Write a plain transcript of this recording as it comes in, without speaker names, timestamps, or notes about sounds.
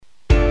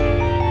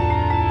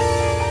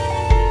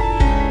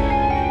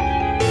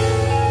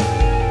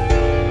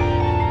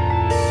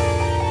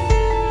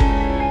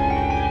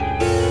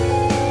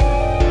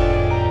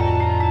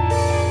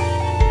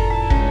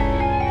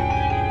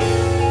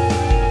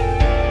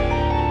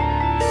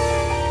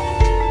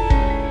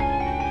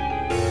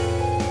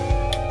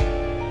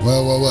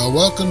Well,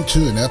 welcome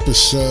to an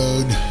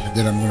episode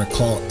that I'm going to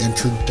call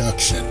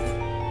Introduction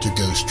to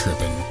Ghost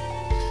Trippin'.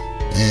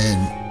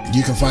 And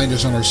you can find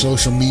us on our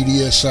social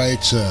media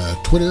sites,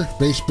 Twitter,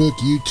 Facebook,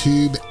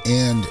 YouTube,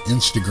 and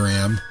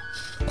Instagram.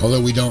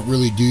 Although we don't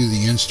really do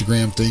the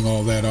Instagram thing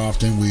all that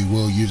often, we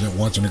will use it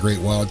once in a great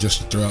while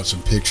just to throw out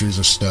some pictures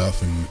of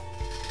stuff and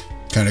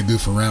kind of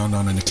goof around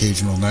on an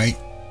occasional night.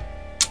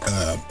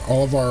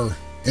 All of our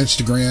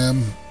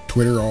Instagram,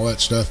 Twitter, all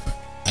that stuff,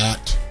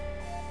 at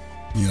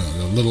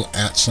the little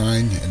 @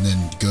 sign, and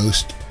then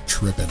Ghost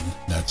Trippin'.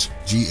 That's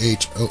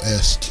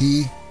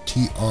GHOSTTRIPPIN.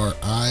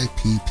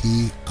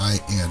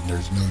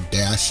 There's no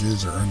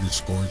dashes or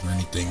underscores or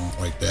anything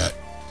like that.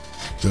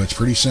 So it's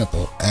pretty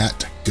simple,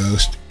 at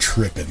Ghost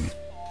Trippin'.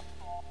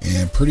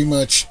 And pretty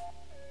much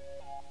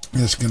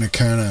just going to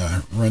kind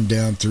of run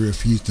down through a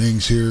few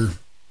things here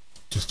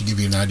just to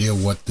give you an idea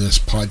what this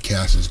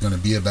podcast is going to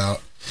be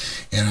about.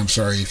 And I'm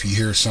sorry if you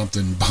hear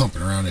something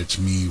bumping around, it's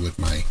me with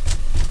my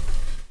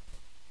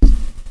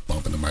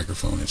bumping the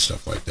microphone and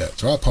stuff like that.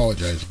 So I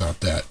apologize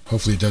about that.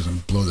 Hopefully it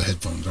doesn't blow the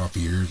headphones off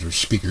of yours or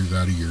speakers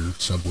out of your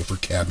subwoofer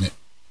cabinet.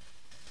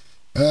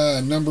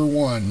 Number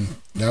one,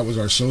 that was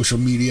our social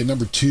media.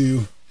 Number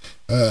two,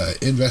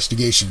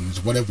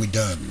 investigations. What have we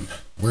done?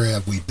 Where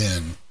have we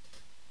been?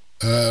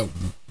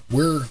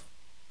 We're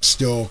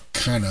still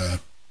kind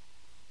of,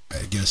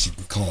 I guess you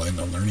can call it, in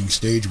the learning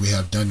stage. We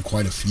have done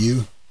quite a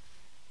few.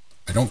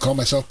 I don't call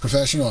myself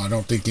professional. I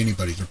don't think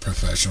anybody's a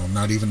professional.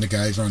 Not even the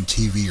guys on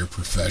TV are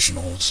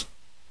professionals.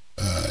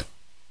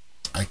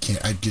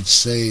 I did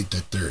say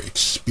that they're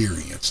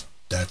experienced.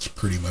 That's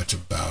pretty much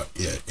about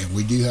it. And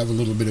we do have a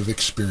little bit of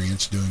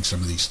experience doing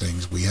some of these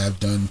things. We have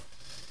done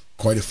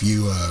quite a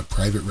few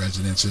private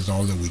residences,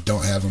 although we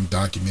don't have them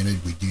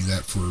documented. We do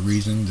that for a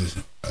reason,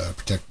 to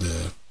protect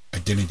the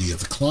identity of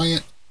the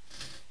client.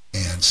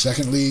 And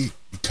secondly,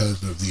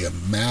 because of the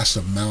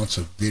massive amounts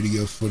of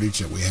video footage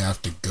that we have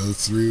to go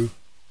through,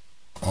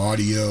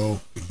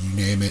 audio, you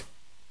name it,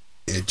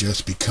 it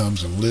just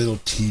becomes a little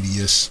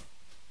tedious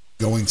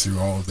going through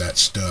all of that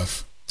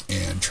stuff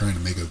and trying to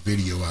make a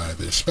video out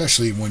of it,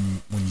 especially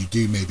when you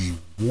do maybe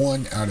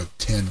 1 out of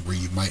 10 where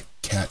you might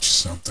catch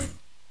something.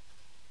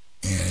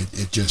 And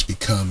it just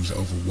becomes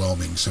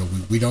overwhelming. So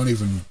we don't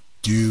even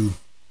do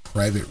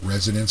private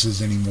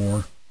residences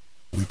anymore.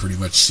 We pretty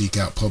much seek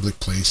out public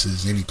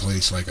places, any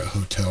place like a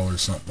hotel or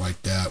something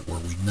like that, where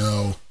we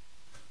know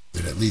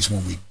that at least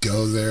when we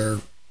go there,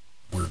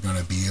 we're going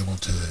to be able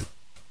to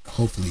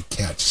hopefully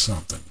catch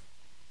something.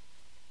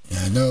 And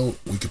I know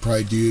we could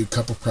probably do a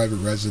couple private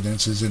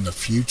residences in the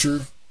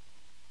future,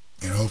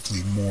 and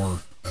hopefully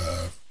more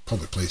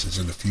public places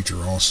in the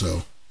future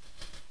also.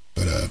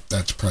 But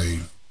that's probably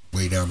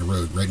way down the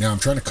road. Right now I'm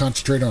trying to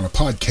concentrate on a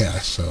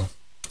podcast, so...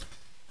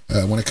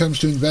 when it comes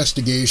to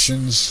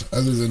investigations,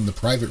 other than the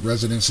private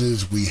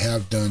residences, we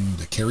have done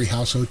the Carey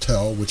House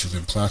Hotel, which is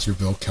in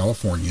Placerville,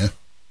 California.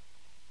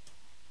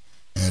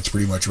 And it's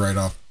pretty much right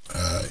off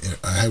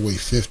Highway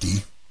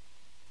 50.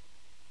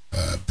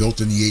 Built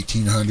in the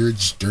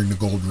 1800s during the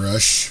gold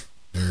rush.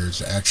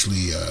 There's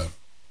actually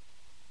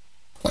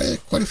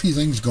quite a few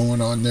things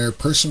going on there.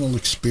 Personal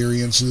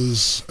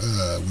experiences.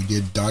 We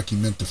did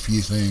document a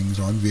few things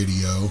on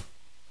video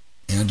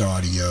and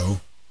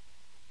audio.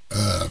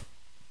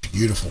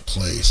 Beautiful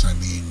place. I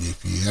mean,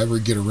 if you ever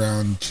get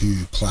around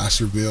to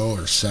Placerville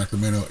or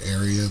Sacramento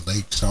area,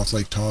 South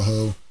Lake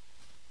Tahoe,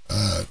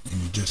 and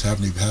you just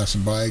happen to be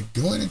passing by,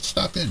 go in and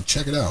stop in,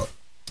 check it out.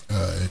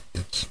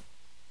 It's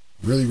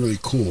really, really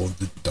cool.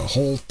 The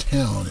whole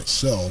town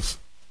itself,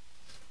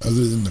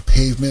 other than the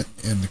pavement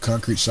and the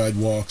concrete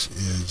sidewalks,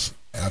 is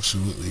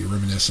absolutely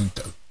reminiscent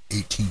of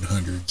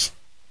 1800s.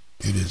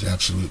 It is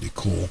absolutely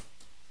cool.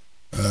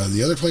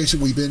 The other place that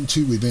we've been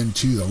to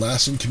the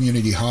Lassen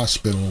Community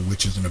Hospital,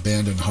 which is an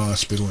abandoned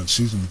hospital in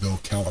Susanville,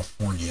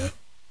 California.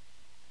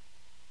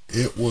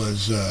 It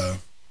was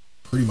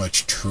pretty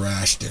much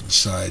trashed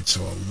inside,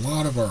 so a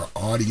lot of our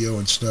audio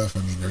and stuff,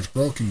 I mean, there's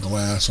broken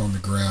glass on the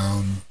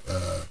ground,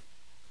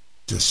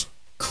 just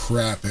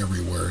crap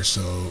everywhere,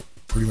 so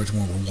pretty much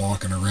when we're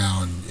walking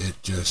around,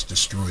 it just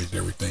destroys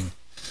everything.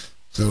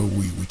 So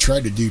we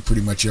tried to do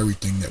pretty much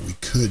everything that we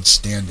could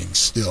standing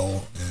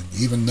still, and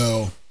even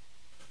though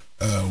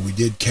we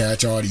did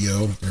catch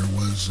audio. There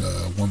was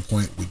one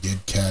point we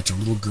did catch a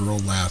little girl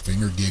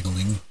laughing or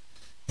giggling,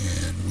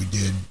 and we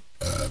did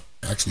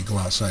actually go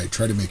outside,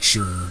 try to make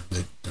sure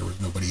that there was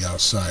nobody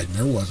outside, and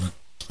there wasn't.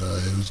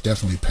 It was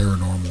definitely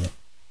paranormal.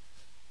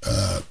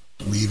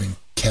 We even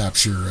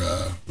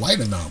capture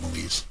light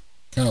anomalies,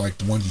 kind of like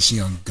the ones you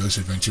see on Ghost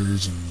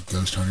Adventures and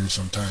Ghost Hunters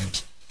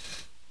sometimes.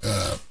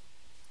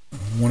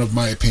 One of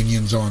my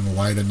opinions on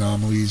light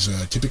anomalies,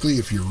 typically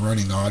if you're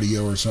running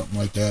audio or something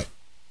like that,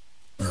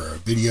 or a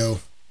video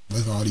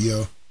with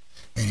audio,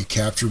 and you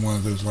capture one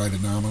of those light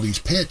anomalies,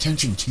 pay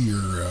attention to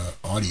your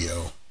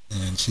audio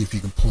and see if you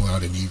can pull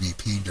out an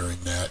EVP during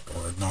that,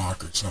 or a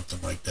knock or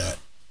something like that.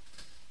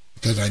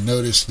 Because I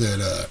noticed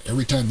that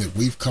every time that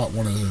we've caught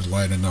one of those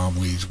light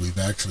anomalies, we've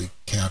actually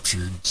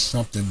captured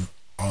something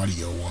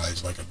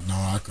audio-wise, like a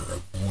knock or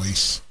a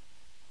voice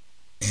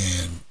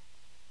and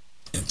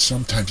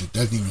sometimes it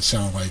doesn't even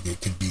sound like it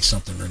could be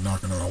something they're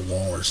knocking on a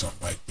wall or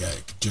something like that.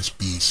 It could just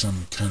be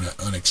some kind of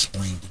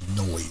unexplained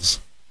noise.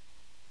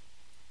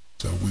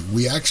 So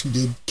we actually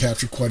did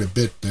capture quite a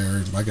bit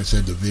there. Like I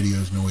said, the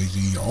video's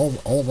noisy. All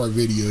of our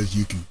videos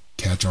you can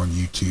catch on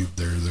YouTube.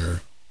 They're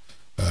there.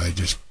 I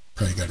just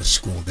probably got to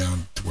scroll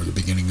down to where the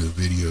beginning of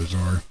the videos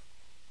are.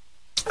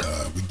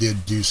 We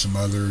did do some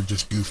other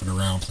just goofing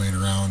around, playing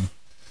around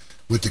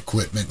with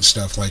equipment and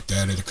stuff like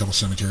that at a couple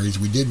cemeteries.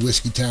 We did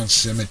Whiskeytown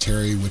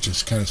Cemetery, which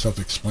is kind of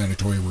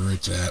self-explanatory where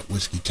it's at,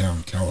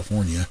 Whiskeytown,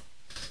 California.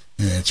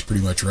 And it's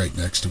pretty much right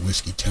next to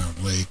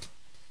Whiskeytown Lake.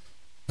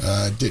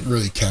 Didn't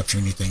really capture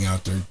anything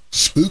out there.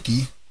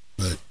 Spooky,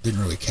 but didn't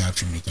really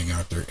capture anything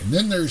out there. And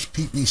then there's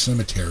Pinckney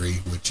Cemetery,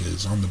 which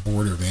is on the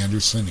border of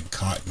Anderson and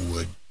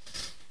Cottonwood.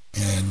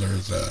 And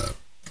there's a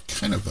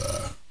kind of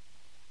a,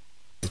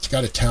 it's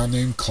got a town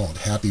name called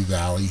Happy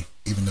Valley,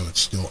 even though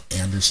it's still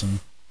Anderson.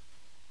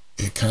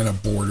 It kind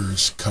of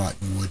borders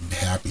Cottonwood and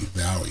Happy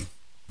Valley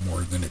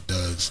more than it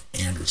does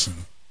Anderson.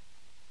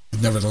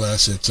 But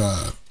nevertheless, it's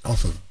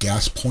off of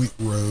Gas Point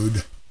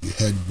Road. You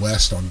head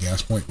west on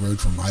Gas Point Road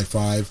from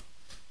I-5,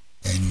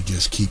 and you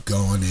just keep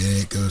going, and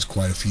it goes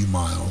quite a few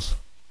miles.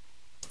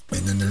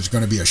 And then there's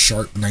going to be a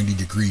sharp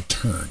 90-degree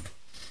turn.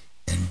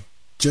 And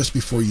just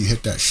before you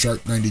hit that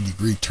sharp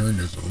 90-degree turn,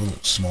 there's a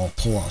little small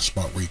pull-off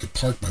spot where you could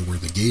park by where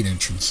the gate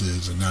entrance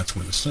is, and that's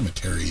where the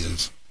cemetery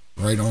is,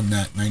 right on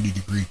that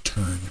 90-degree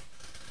turn.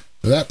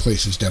 So that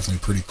place is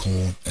definitely pretty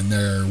cool. And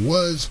there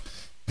was,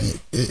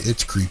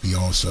 it's creepy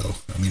also.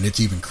 I mean,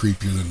 it's even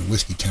creepier than the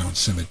Whiskeytown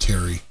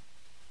Cemetery.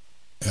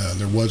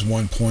 There was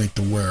one point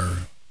to where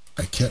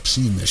I kept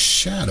seeing this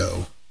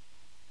shadow,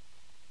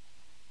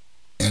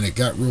 and it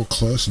got real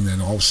close, and then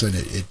all of a sudden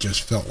it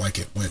just felt like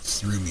it went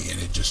through me,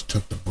 and it just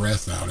took the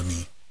breath out of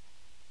me.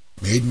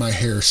 Made my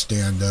hair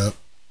stand up,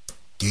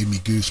 gave me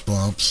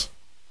goosebumps,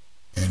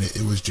 and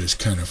it was just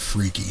kind of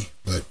freaky.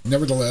 But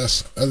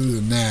nevertheless, other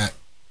than that,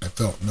 I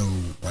felt no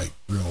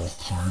real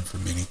harm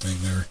from anything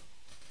there.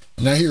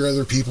 And I hear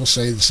other people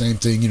say the same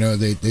thing. You know,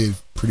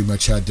 they've pretty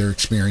much had their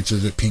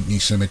experiences at Pinckney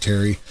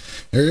Cemetery.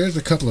 There's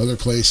a couple other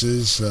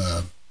places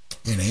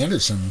in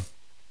Anderson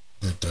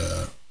that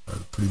are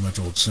pretty much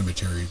old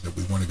cemeteries that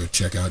we want to go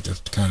check out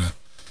just to kind of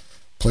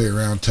play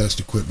around, test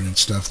equipment and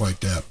stuff like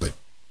that. But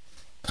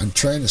I'm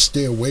trying to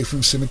stay away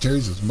from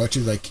cemeteries as much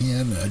as I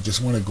can. I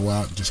just want to go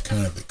out and just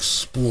kind of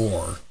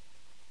explore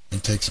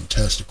and take some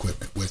test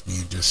equipment with me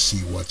and just see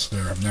what's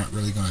there. I'm not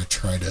really going to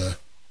try to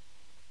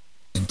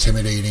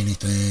intimidate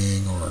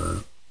anything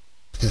or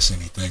piss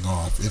anything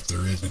off if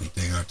there is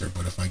anything out there.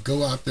 But if I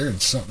go out there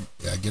and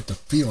I get the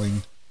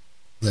feeling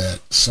that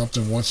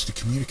something wants to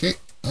communicate,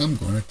 I'm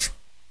going to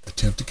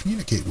attempt to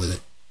communicate with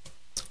it.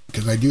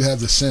 Because I do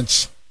have the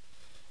sense,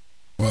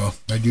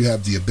 I do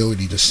have the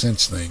ability to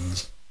sense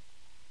things.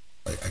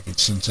 I can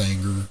sense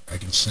anger, I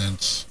can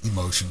sense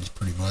emotions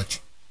pretty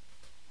much.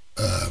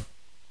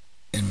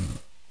 And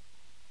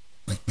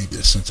maybe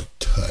a sense of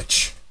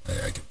touch.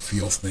 I can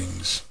feel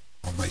things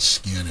on my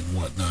skin and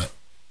whatnot.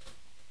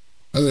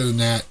 Other than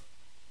that,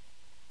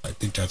 I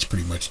think that's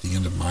pretty much the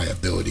end of my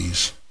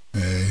abilities.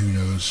 Who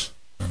knows?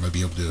 I might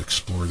be able to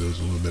explore those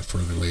a little bit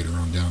further later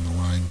on down the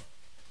line.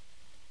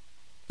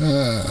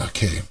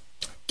 Okay.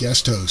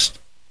 Guest host.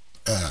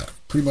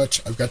 Pretty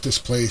much, I've got this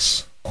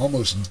place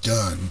almost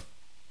done.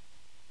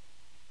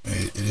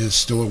 It is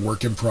still a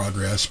work in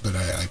progress, but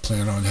I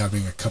plan on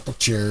having a couple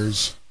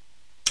chairs,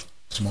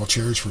 small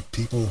chairs for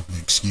people.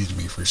 Excuse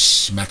me for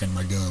smacking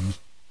my gums.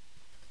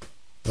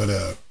 But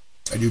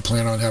I do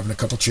plan on having a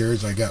couple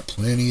chairs. I got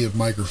plenty of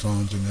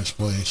microphones in this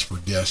place for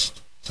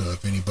guests. So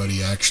if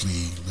anybody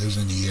actually lives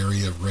in the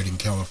area of Redding,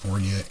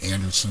 California,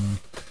 Anderson,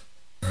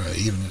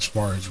 even as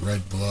far as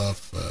Red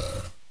Bluff,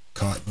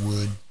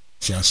 Cottonwood,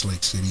 Shasta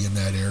Lake City, in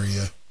that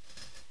area,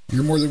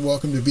 you're more than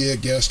welcome to be a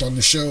guest on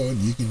the show, and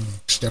you can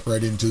step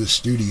right into the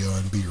studio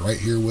and be right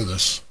here with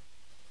us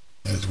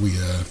as we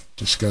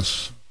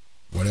discuss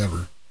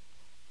whatever.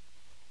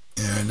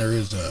 And there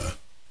is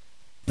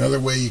another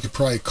way you could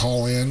probably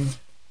call in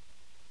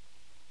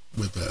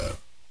with a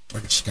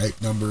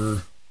Skype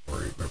number or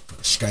a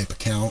Skype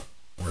account,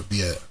 or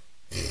be a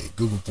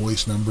Google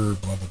Voice number,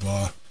 blah, blah,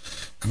 blah.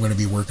 I'm going to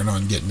be working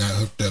on getting that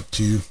hooked up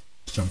too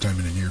sometime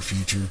in the near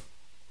future.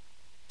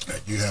 I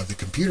do have the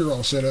computer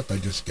all set up. I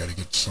just got to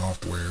get the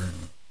software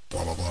and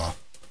blah, blah, blah.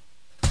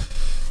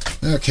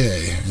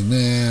 Okay, and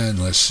then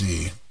let's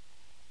see.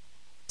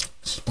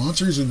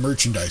 Sponsors and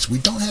merchandise. We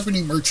don't have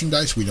any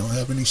merchandise. We don't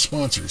have any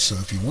sponsors. So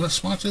if you want to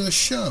sponsor the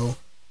show,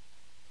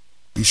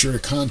 be sure to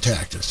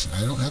contact us.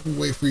 I don't have a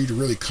way for you to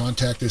really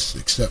contact us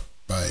except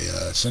by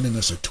sending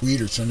us a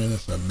tweet or sending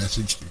us a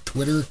message through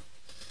Twitter.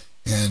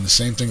 And the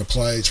same thing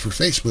applies for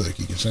Facebook.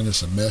 You can send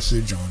us a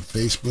message on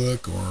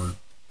Facebook, or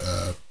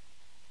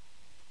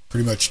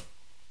pretty much,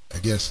 I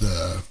guess,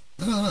 I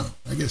don't know.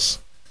 I guess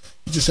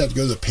you just have to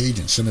go to the page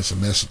and send us a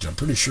message. I'm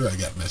pretty sure I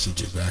got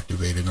messages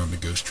activated on the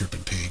Ghost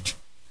Trippin page.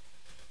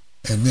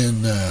 And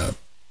then,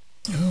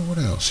 what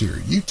else here?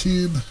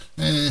 YouTube.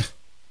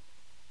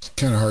 It's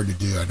kind of hard to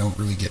do. I don't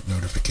really get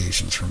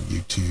notifications from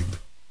YouTube.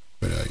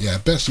 But yeah,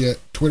 best yet,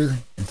 Twitter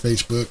and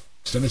Facebook.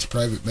 Send us a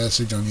private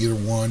message on either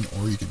one,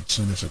 or you can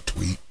send us a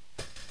tweet,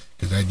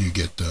 because I do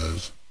get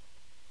those.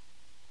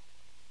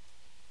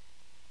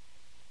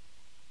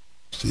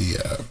 See,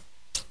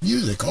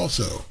 music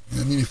also.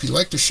 I mean, if you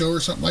like the show or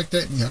something like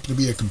that, and you happen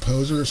to be a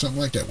composer or something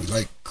like that, we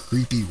like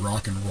creepy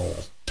rock and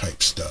roll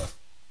type stuff.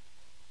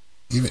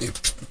 Even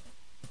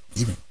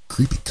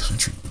creepy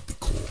country would be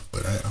cool,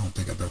 but I don't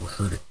think I've ever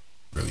heard of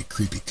really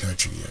creepy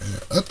country.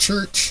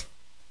 Upchurch,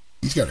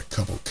 he's got a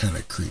couple kind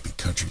of creepy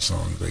country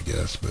songs, I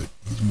guess, but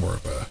he's more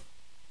of a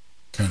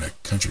kind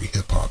of country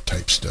hip-hop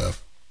type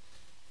stuff.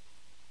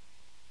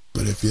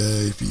 But if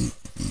you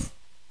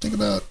think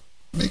about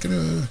making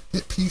a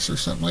hit piece or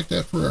something like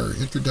that for our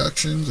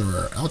introductions or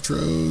our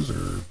outros,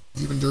 or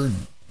even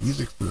during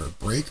music for a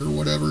break or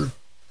whatever,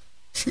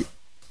 shoot,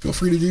 feel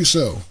free to do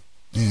so.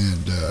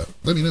 And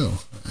let me know.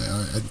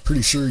 I'm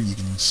pretty sure you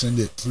can send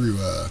it through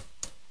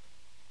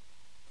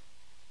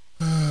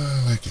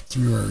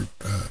through our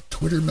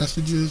Twitter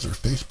messages or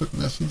Facebook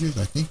messages.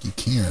 I think you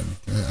can.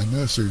 I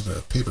notice there's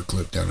a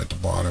paperclip down at the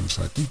bottom,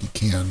 so I think you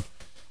can.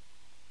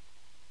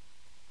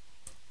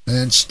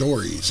 And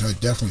stories. We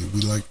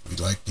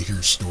like to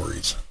hear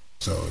stories.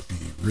 So if you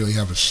really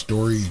have a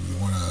story and you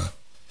want to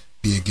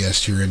be a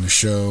guest here in the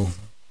show,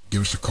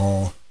 give us a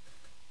call.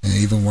 And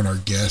even when our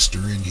guests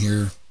are in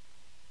here,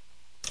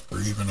 or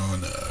even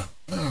on, I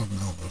don't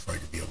know if I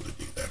could be able to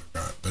do that or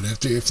not. But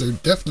if they're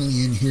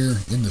definitely in here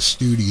in the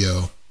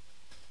studio,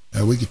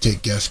 we could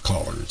take guest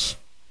callers.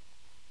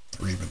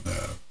 Or even,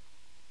 oh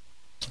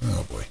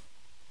boy.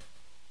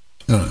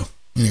 I don't know.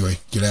 Anyway, you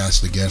could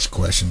ask the guest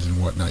questions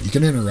and whatnot. You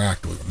can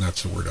interact with them.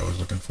 That's the word I was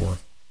looking for.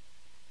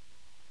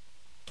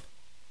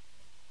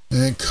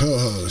 And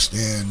co-host.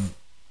 And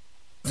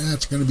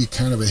that's going to be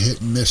kind of a hit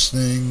and miss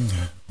thing.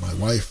 My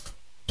wife,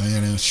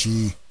 Diana,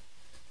 she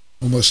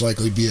will most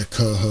likely be a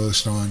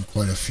co-host on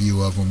quite a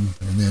few of them.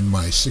 And then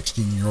my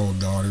 16-year-old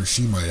daughter,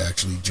 she might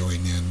actually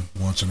join in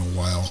once in a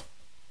while.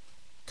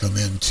 Come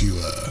in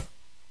to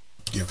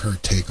give her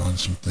take on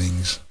some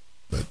things.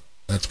 But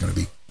that's going to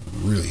be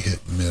really hit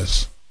and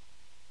miss.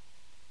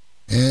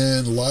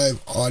 And live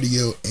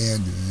audio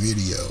and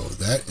video.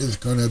 That is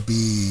going to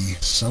be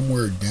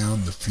somewhere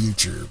down the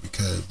future,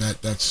 because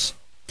that's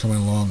coming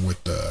along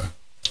with the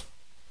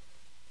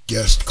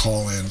guest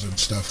call-ins and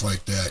stuff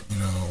like that. You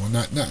know, well,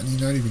 not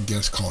even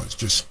guest call-ins,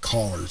 just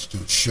callers to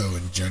the show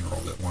in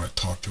general that want to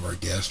talk to our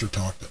guest or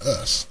talk to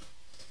us.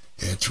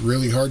 It's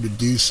really hard to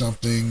do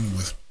something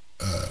with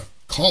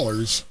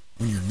callers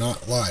when you're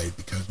not live,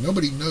 because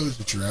nobody knows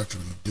that you're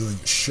actually doing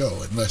a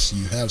show unless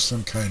you have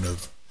some kind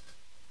of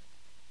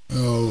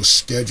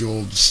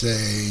scheduled,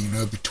 say,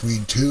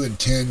 between 2 and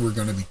 10 we're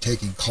going to be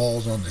taking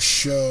calls on the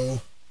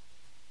show,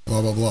 blah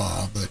blah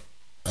blah. But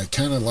I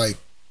kind of like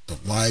the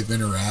live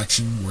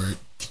interaction where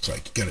it's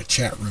like you got a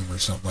chat room or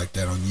something like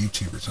that on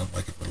YouTube or something,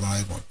 like if we're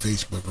live on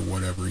Facebook or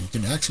whatever, you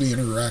can actually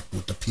interact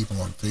with the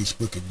people on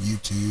Facebook and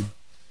YouTube,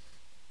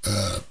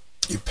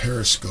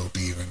 Periscope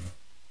even.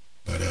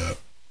 But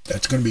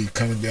that's going to be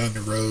coming down the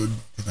road,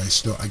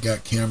 because I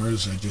got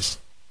cameras. I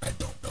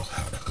don't know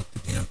how to hook the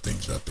damn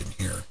things up in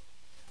here.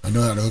 I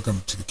know how to hook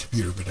them to the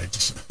computer, but I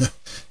just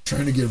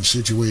trying to get them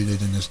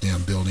situated in this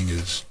damn building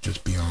is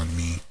just beyond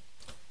me.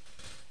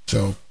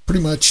 So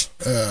pretty much,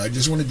 I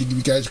just wanted to give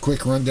you guys a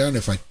quick rundown.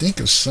 If I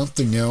think of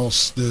something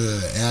else to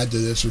add to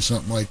this or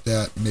something like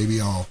that, maybe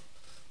I'll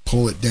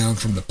pull it down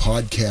from the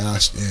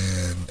podcast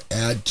and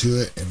add to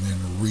it and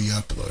then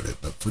re-upload it.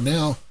 But for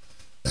now,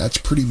 that's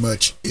pretty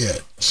much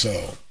it.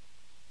 So,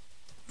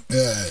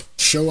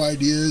 show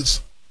ideas,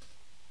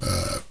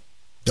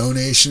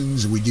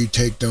 donations. We do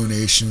take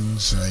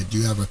donations. I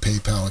do have a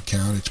PayPal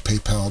account. It's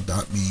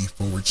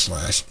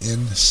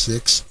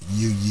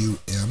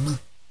paypal.me/N6UUM.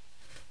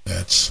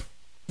 That's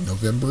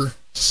November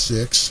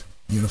 6,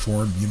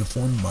 uniform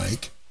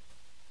Mike.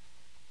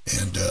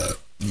 And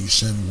you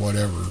send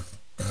whatever.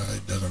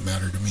 It doesn't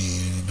matter to me.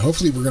 And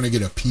hopefully we're going to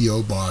get a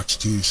P.O. box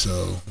too,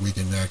 so we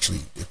can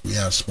actually, if we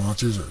have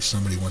sponsors or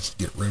somebody wants to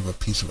get rid of a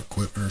piece of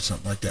equipment or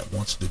something like that,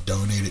 wants to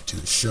donate it to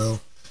the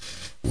show,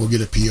 we'll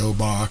get a P.O.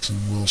 box,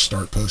 and we'll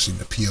start posting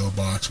the P.O.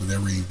 box with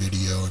every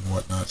video and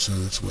whatnot, so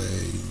this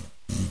way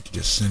you can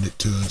just send it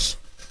to us.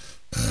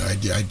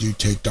 I do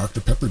take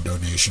Dr. Pepper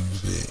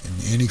donations in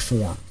any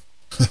form.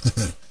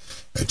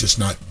 Just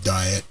not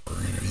diet or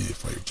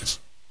if I just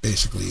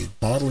basically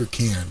bottle or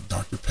can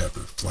Dr.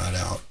 Pepper flat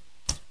out.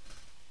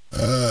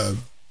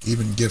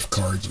 Even gift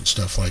cards and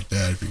stuff like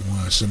that. If you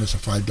want to send us a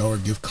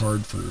 $5 gift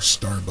card for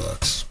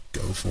Starbucks,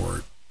 go for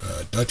it.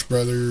 Dutch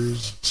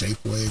Brothers,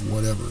 Safeway,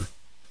 whatever.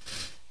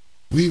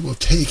 We will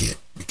take it,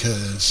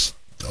 because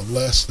the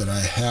less that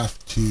I have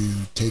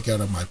to take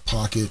out of my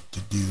pocket to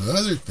do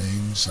other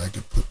things, I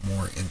could put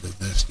more into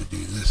this to do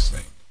this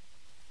thing.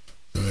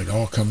 So it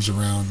all comes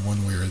around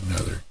one way or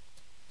another.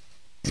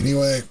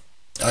 Anyway,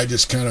 I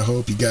just kind of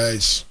hope you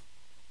guys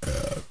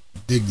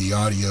dig the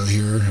audio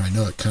here. I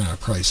know it kind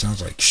of probably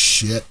sounds like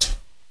shit,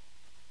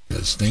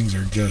 because things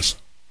are just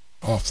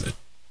off the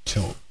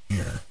tilt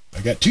here.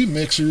 I got two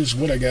mixers.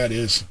 What I got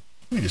is,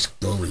 let me just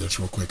go over this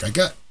real quick. I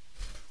got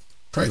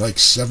probably like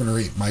 7 or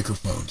 8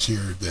 microphones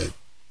here that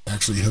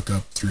actually hook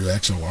up through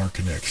XLR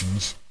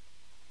connections.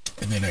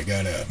 And then I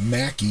got a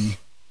Mackie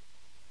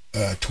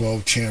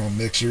 12-channel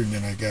mixer, and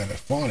then I got a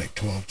Phonic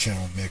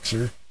 12-channel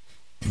mixer.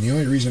 And the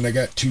only reason I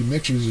got 2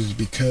 mixers is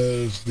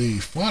because the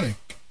Phonic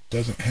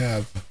doesn't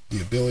have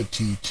the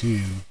ability to,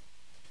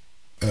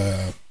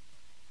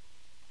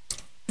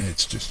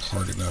 it's just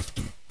hard enough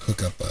to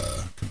hook up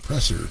a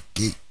compressor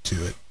gate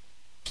to it.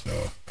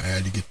 So I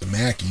had to get the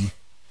Mackie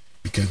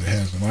because it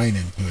has line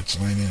inputs,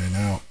 line in and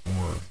out,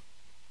 for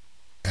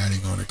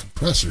adding on a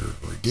compressor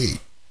or a gate.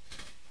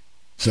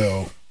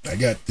 So I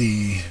got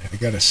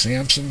a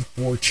Samson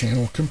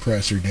 4-channel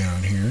compressor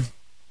down here.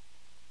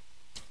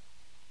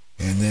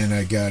 And then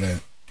I got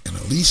an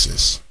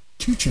Alesis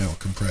 2-channel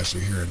compressor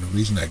here. And the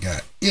reason I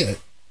got it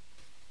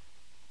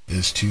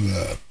is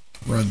to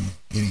run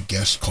any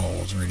guest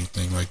calls or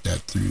anything like that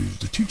through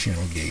the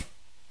 2-channel gate.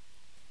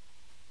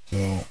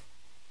 So,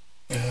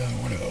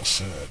 what else?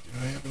 Do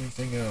I have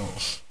anything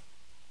else?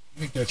 I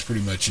think that's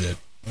pretty much it.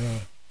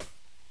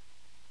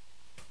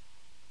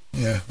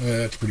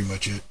 That's pretty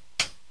much it.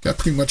 Got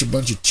pretty much a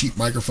bunch of cheap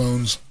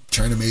microphones,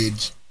 China made,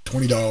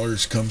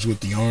 $20, comes with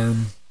the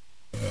arm,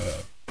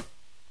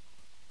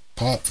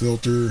 pop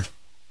filter,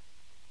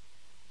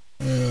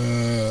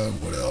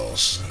 what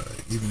else?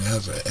 Even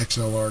has an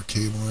XLR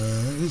cable.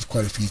 There's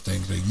quite a few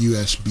things. A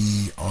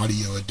USB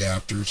audio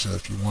adapter, so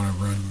if you want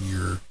to run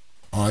your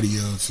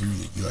audio through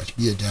the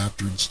USB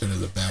adapter instead of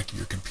the back of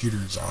your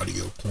computer's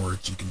audio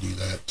ports, you can do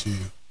that too,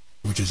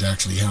 which is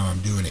actually how I'm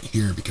doing it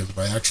here, because if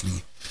I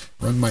actually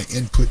run my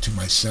input to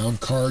my sound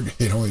card,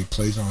 it only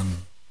plays on,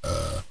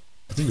 I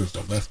think it was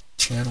the left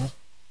channel,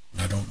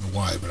 and I don't know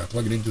why, but I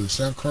plug it into the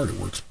sound card, it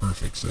works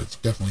perfect. So it's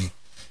definitely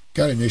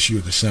got an issue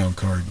with the sound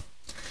card.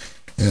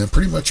 And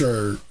pretty much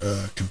our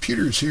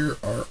computers here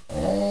are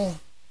all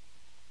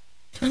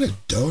kind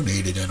of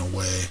donated in a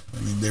way.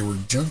 I mean, they were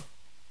junk.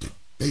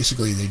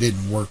 Basically, they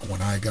didn't work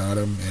when I got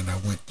them, and I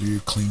went through,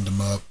 cleaned them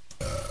up,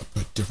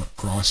 put different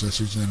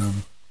processors in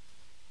them,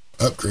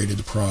 upgraded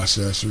the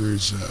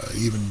processors,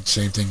 even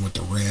same thing with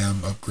the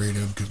RAM, upgraded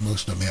them, because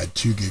most of them had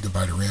 2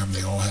 gigabyte of RAM.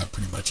 They all have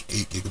pretty much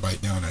 8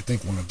 gigabyte now, and I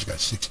think one of them's got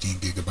 16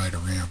 gigabyte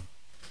of RAM.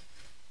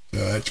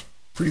 So that's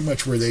pretty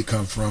much where they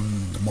come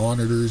from. The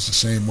monitors, the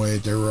same way.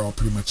 They were all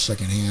pretty much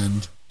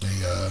secondhand.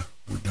 They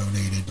were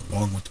donated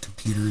along with the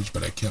computers,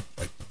 but I kept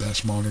like the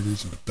best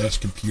monitors and the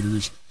best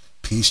computers,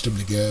 pieced them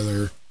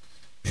together,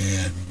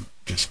 and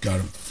just got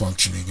them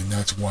functioning. And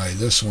that's why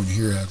this one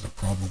here has a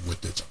problem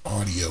with its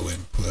audio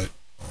input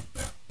on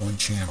that one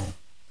channel,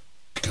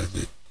 because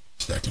it's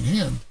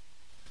secondhand.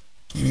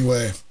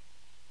 Anyway,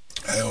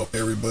 I hope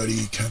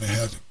everybody kind of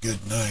has a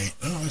good night.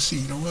 Oh, let's see,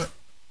 you know what?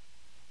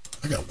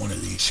 I got one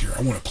of these here.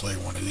 I want to play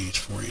one of these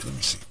for you. Let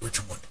me see. Which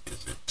one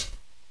is it?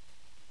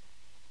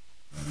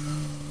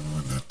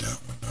 Not that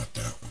one, not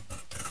that one,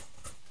 not that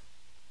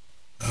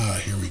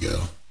one. Here we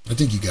go. I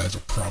think you guys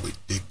will probably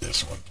dig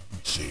this one. Let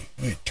me see.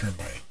 Let me turn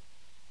my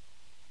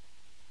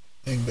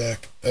thing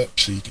back up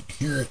so you can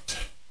hear it.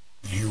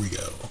 And here we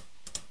go.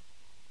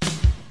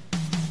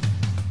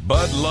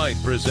 Bud Light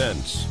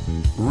presents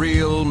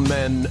Real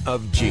Men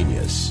of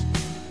Genius.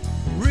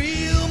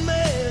 Real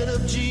men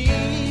of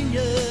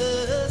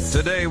genius.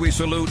 Today we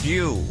salute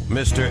you,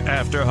 Mr.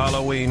 After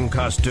Halloween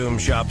Costume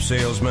Shop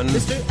Salesman.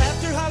 Mr.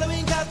 After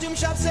Halloween Costume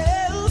Shop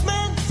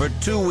Salesman. For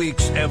 2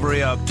 weeks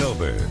every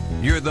October,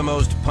 you're the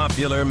most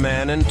popular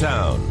man in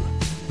town.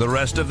 The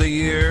rest of the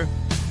year,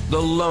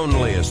 the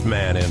loneliest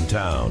man in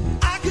town.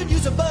 I could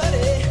use a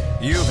buddy.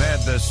 You've had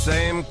the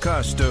same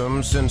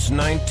costume since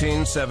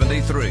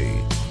 1973,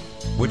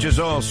 which is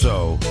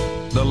also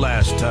the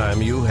last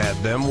time you had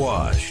them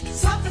washed.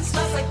 Something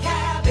smells like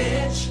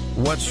cabbage.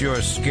 What's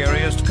your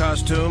scariest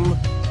costume?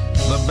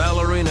 The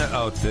ballerina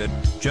outfit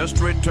just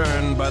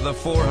returned by the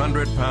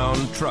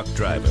 400-pound truck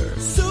driver.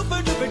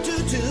 Super duper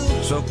tutu.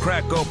 So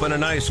crack open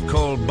an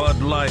ice-cold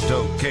Bud Light,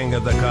 oh king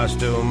of the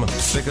costume,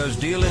 because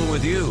dealing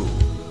with you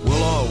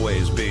will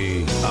always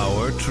be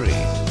our treat.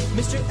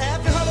 Mr.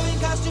 After Halloween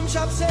Costume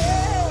Shop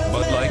Salesman.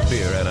 Bud Light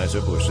Beer,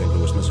 Anheuser-Busch, St.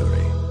 Louis,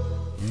 Missouri.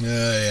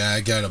 Yeah,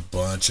 I got a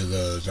bunch of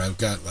those. I've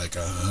got like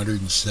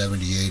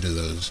 178 of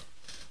those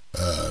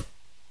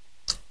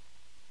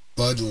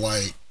Bud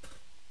Light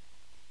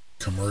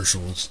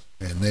commercials,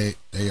 and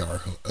they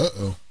are,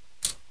 I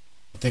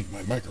think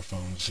my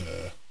microphone's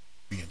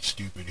being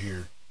stupid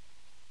here.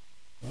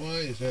 Why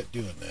is that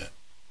doing that?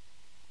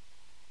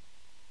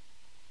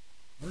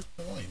 Where's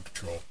the volume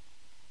control?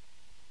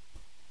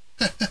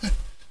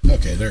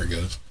 Okay, there it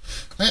goes.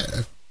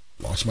 I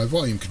lost my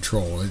volume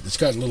control. It's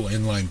got a little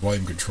inline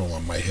volume control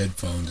on my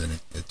headphones,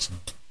 and it's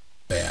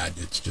bad.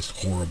 It's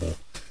just horrible.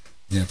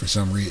 And for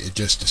some reason, it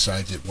just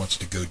decides it wants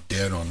to go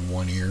dead on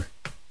one ear.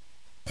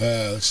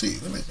 Let's see.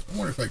 I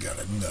wonder if I got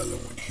another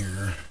one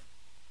here.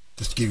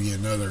 Just to give you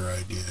another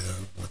idea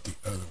of what the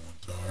other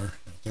ones are.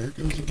 There it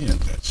goes again.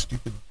 That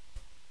stupid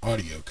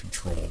audio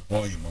control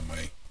volume on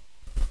my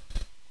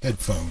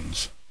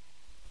headphones.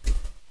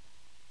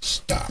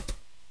 Stop.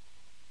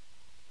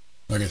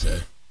 like I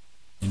said,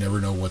 you never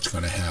know what's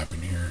going to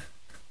happen here.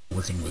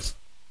 Working with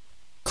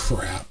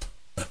crap.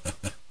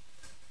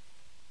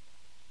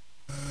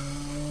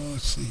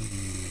 Let's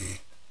see.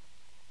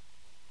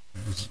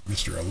 There's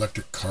Mr.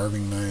 Electric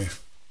Carving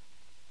Knife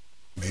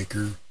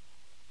Maker.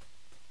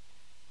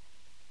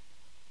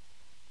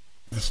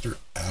 Mr.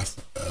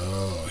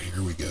 Oh,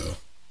 here we go.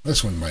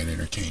 This one might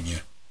entertain you.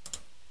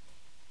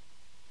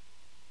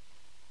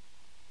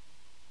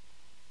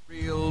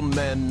 Real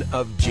men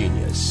of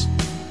genius.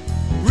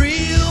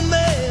 Real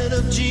man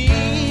of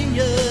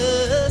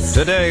genius.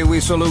 Today we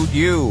salute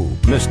you,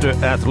 Mr.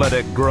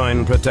 Athletic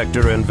Groin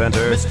Protector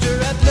Inventor. Mr.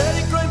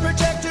 Athletic Groin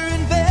Protector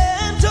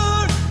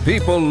Inventor.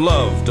 People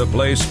love to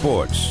play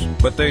sports,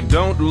 but they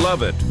don't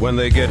love it when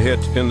they get hit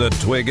in the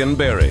twig and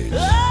berries.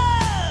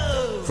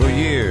 Oh! For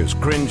years,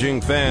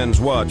 cringing fans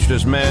watched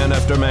as man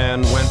after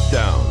man went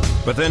down.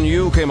 But then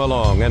you came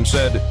along and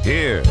said,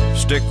 "Here,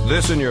 stick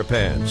this in your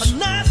pants."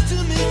 Nice to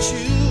meet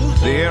you.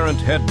 The errant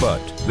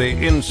headbutt, the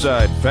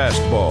inside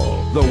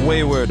fastball, the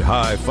wayward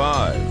high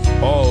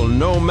five, all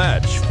no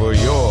match for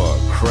your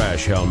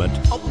crash helmet.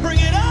 I'll bring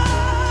it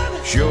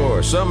on.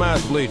 Sure, some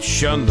athletes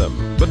shun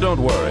them, but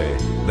don't worry,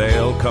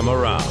 they'll come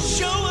around.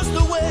 Show us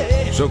the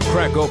way. So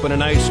crack open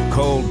an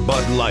ice-cold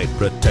Bud Light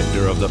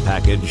protector of the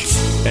package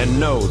and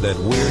know that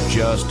we're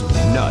just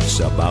nuts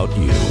about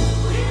you.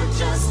 We're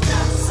just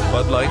nuts.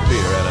 Bud Light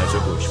Beer,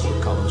 Anheuser-Busch,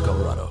 Fort Collins,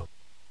 Colorado.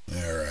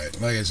 All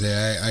right. Like I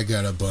say, I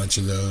got a bunch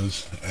of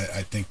those.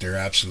 I think they're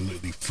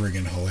absolutely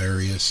friggin'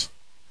 hilarious.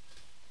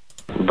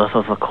 This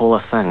is the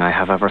coolest thing I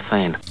have ever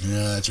seen.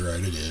 Yeah, that's right,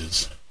 it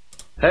is.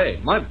 Hey,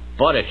 my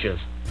butt itches.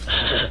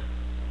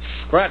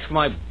 Scratch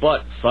my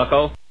butt,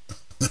 sucko.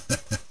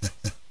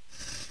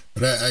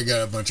 But I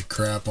got a bunch of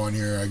crap on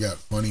here. I got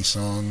funny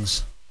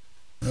songs.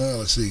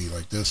 Let's see,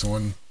 like this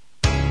one.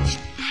 No.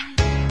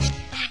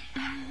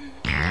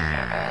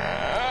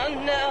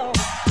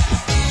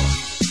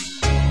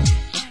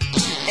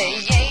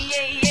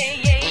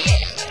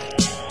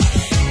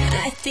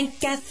 I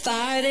think I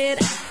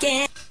farted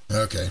again.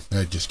 Okay,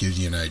 that just gives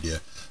you an idea.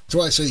 That's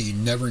why I say you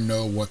never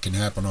know what can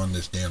happen on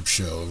this damn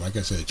show. Like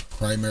I said, it's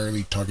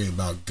primarily talking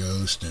about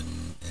ghosts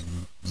and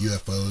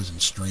UFOs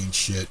and strange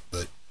shit,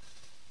 but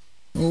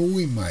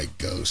we might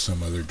go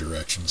some other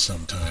direction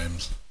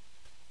sometimes.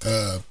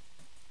 Oh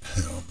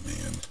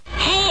man.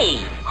 Hey,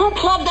 who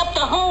plugged up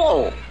the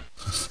hole?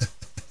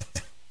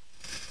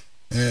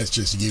 That's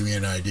just to give you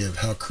an idea of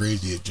how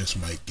crazy it just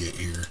might get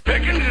here.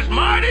 Pickings is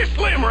mighty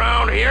slim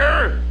round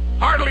here.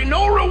 Hardly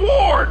no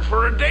reward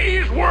for a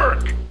day's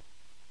work.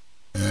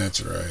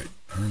 That's right.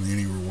 Hardly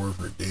any reward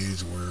for a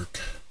day's work.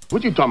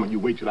 What you talking about? You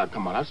wait till I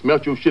come out. I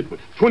smelled your shit for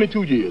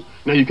 22 years.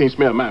 Now you can't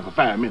smell mine for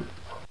 5 minutes.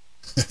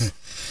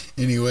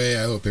 Anyway,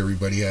 I hope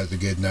everybody has a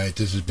good night.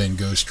 This has been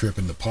Ghost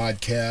Trippin' the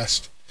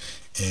podcast.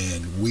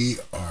 And we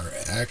are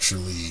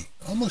actually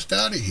almost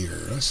out of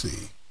here. Let's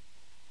see.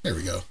 There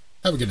we go.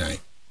 Have a good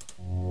night.